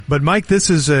But, Mike, this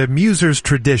is a Musers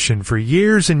tradition for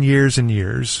years and years and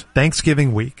years.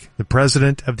 Thanksgiving week, the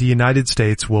President of the United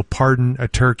States will pardon a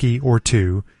turkey or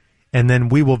two, and then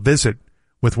we will visit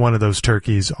with one of those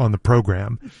turkeys on the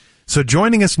program. So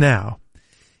joining us now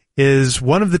is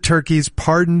one of the turkeys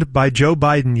pardoned by Joe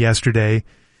Biden yesterday.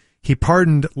 He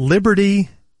pardoned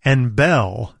Liberty and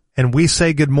Bell. And we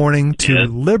say good morning to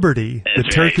Liberty, the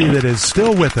turkey that is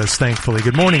still with us, thankfully.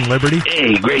 Good morning, Liberty.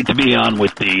 Hey, great to be on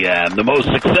with the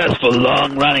most successful,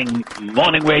 long-running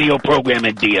morning radio program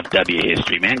in DFW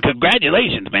history, man.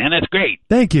 Congratulations, man. That's great.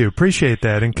 Thank you. Appreciate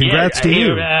that. And congrats to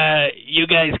you. You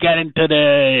guys got into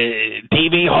the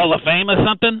TV Hall of Fame or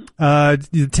something?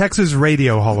 The Texas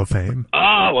Radio Hall of Fame.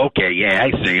 Oh, okay. Yeah,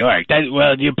 I see. All right.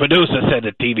 Well, your producer said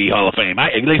the TV Hall of Fame.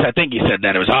 At least I think he said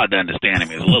that. It was hard to understand him.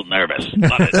 He was a little nervous.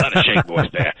 A lot of shake voice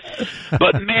there.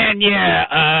 But, man,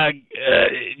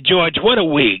 George, what a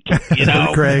week, you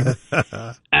know. Craig.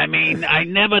 I mean, I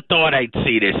never thought I'd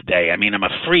see this day. I mean, I'm a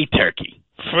free turkey.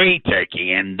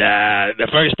 And the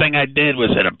first thing I did was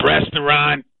at a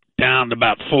restaurant, downed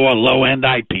about 4 low-end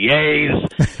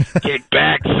IPAs, kicked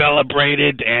back,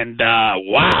 celebrated, and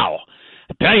wow.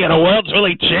 I tell you, the world's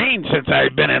really changed since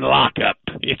I've been in lockup.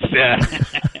 It's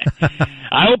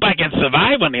I hope I can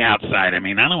survive on the outside. I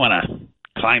mean, I don't want to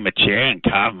climb a chair and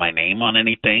carve my name on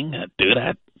anything, do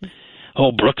that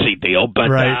whole Brooksy deal. But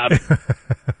right.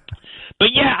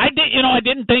 but yeah, I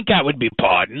didn't think I would be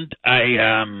pardoned.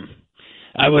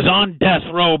 I was on death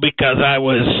row because I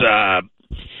was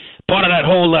part of that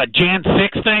whole Jan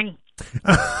 6 thing.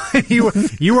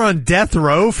 You were on death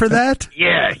row for that?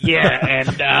 Yeah,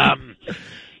 and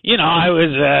I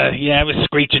was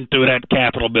screeching through that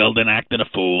Capitol building, acting a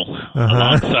fool,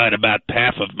 alongside about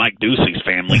half of Mike Ducey's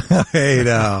family. Hey,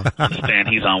 now. I understand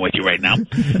he's on with you right now.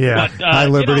 Yeah. But, Hi,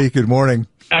 Liberty. Good morning.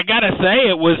 I gotta say,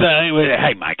 it was.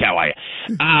 Hey, Mike, how are you?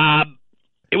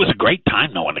 It was a great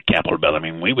time, though, in the Capitol building. I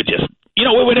mean, we were just, we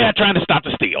were there trying to stop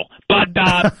the steal. But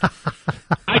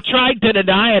I tried to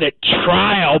deny it at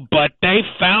trial, but they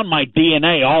found my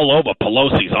DNA all over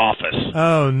Pelosi's office.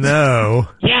 Oh, no.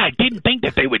 Yeah, I didn't think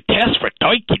that they would test for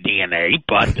turkey DNA,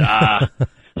 but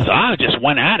so I just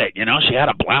went at it. She had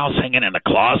a blouse hanging in the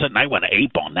closet, and I went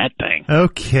ape on that thing.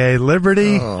 Okay,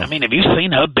 Liberty. Oh. I mean, have you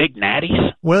seen her big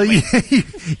natties? Well,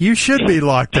 you should be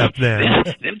locked up then.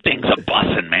 Them things are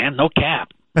busting, man. No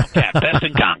cap. Okay, best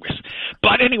in Congress.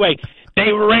 But anyway,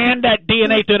 they ran that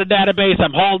DNA through the database.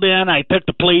 I'm hauled in. I took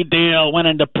the plea deal, went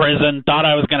into prison, thought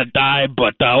I was going to die,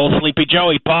 but old Sleepy Joe,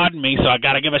 he pardoned me, so I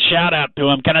got to give a shout-out to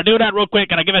him. Can I do that real quick?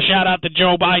 Can I give a shout-out to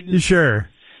Joe Biden? Sure.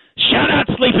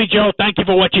 Shout-out, Sleepy Joe. Thank you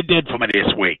for what you did for me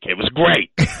this week. It was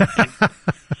great.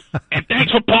 and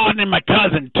thanks for pardoning my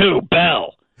cousin, too,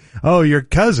 Bell. Oh, your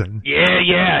cousin?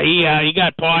 Yeah. He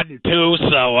got pardoned, too,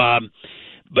 so...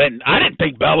 But I didn't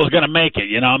think Bell was going to make it,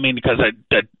 because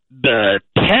the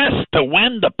test to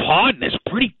win the pardon is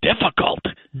pretty difficult.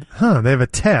 Huh, they have a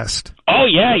test. Oh,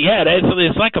 yeah.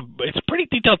 It's a pretty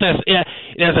detailed test. Yeah,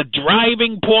 there's a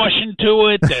driving portion to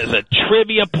it. There's a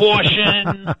trivia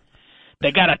portion.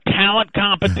 They got a talent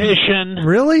competition.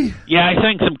 Really? Yeah, I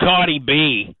sang some Cardi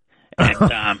B. And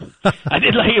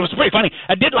it was pretty funny.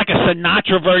 I did like a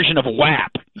Sinatra version of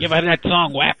WAP. You ever heard that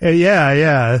song, WAP?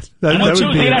 Yeah. That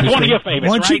would be that's one of your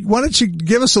favorites, right? Why don't you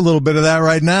give us a little bit of that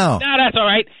right now? No, that's all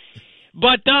right.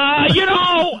 But,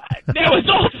 there was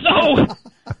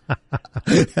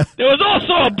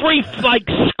also a brief,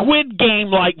 Squid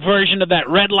Game-like version of that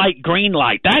red light, green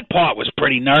light. That part was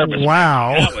pretty nervous.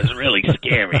 Wow. That was really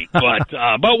scary.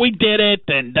 But we did it,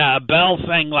 and Bell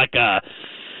sang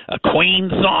a Queen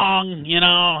song,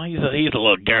 he's a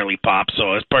little girly pop,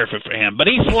 so it's perfect for him. But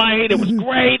he slayed. It was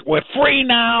great. We're free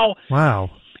now. Wow.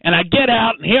 And I get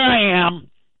out, and here I am,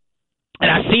 and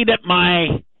I see that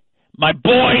my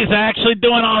boys are actually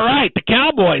doing all right. The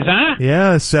Cowboys, huh?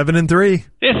 Yeah, 7-3.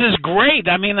 This is great.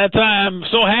 I mean, I'm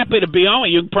so happy to be on.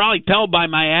 You can probably tell by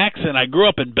my accent. I grew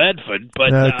up in Bedford,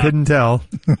 but couldn't tell.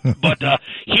 But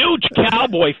huge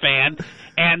Cowboy fan.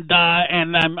 And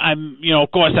I'm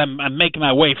of course I'm making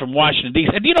my way from Washington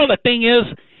D.C. And the thing is,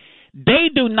 they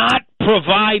do not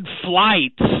provide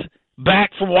flights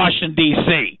back from Washington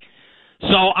D.C.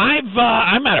 So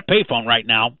I'm at a payphone right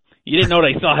now. You didn't know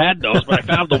they still had those, but I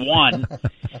found the one.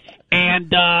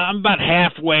 And I'm about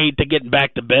halfway to getting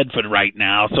back to Bedford right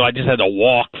now, so I just had to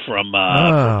walk from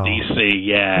D.C.,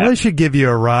 yeah. Well, they should give you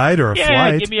a ride or a flight.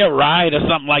 Yeah, give me a ride or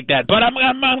something like that. But I'm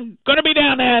going to be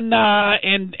down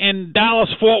in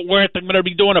Dallas-Fort Worth. I'm going to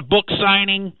be doing a book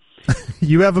signing.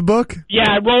 You have a book? Yeah,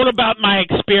 I wrote about my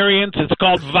experience. It's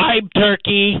called Vibe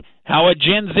Turkey, how a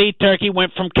Gen Z turkey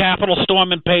went from Capitol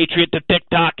storming patriot to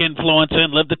TikTok influencer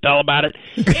and lived to tell about it.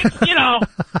 It's,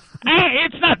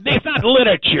 it's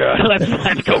literature.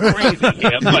 Let's go crazy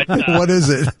here. But what is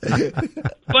it?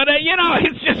 But you know,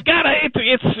 it's just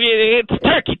it's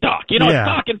turkey talk. You know, Yeah.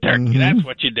 it's talking turkey. That's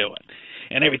what you're doing,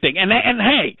 and everything. And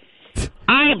hey,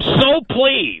 I am so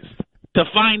pleased to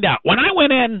find out when I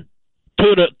went in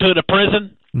to the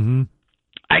prison. Mm-hmm.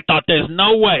 I thought there's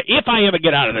no way if I ever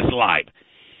get out of this alive,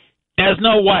 there's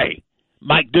no way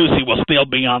Mike Ducey will still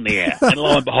be on the air. And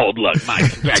lo and behold, look,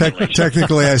 Mike, congratulations.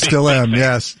 Technically, I still am.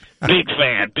 Yes. Big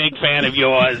fan of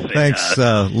yours. Thanks,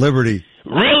 Liberty.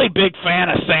 Really big fan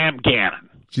of Sam Gannon.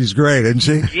 She's great, isn't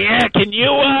she? Yeah, can you,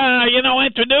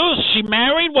 introduce? She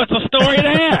married? What's the story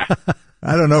there?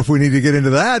 I don't know if we need to get into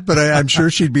that, but I'm sure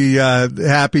she'd be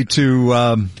happy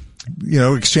to,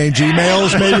 exchange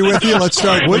emails maybe with you. Let's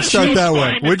start that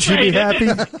way. Would she be happy?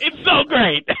 It's so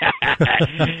great.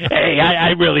 Hey,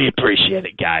 I really appreciate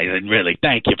it, guys, and really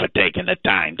thank you for taking the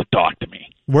time to talk to me.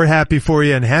 We're happy for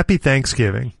you, and happy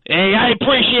Thanksgiving. Hey, I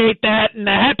appreciate that, and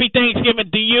happy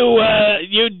Thanksgiving to you,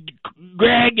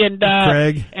 Greg, and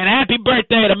happy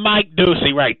birthday to Mike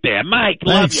Ducey right there. Mike,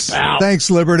 love you, pal. Thanks,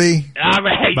 Liberty. All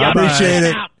right. Bye-bye. Appreciate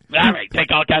it. All right,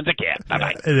 take all kinds of care.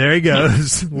 Bye-bye. There he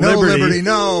goes. No, Liberty,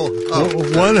 no.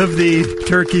 One of the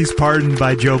turkeys pardoned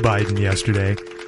by Joe Biden yesterday.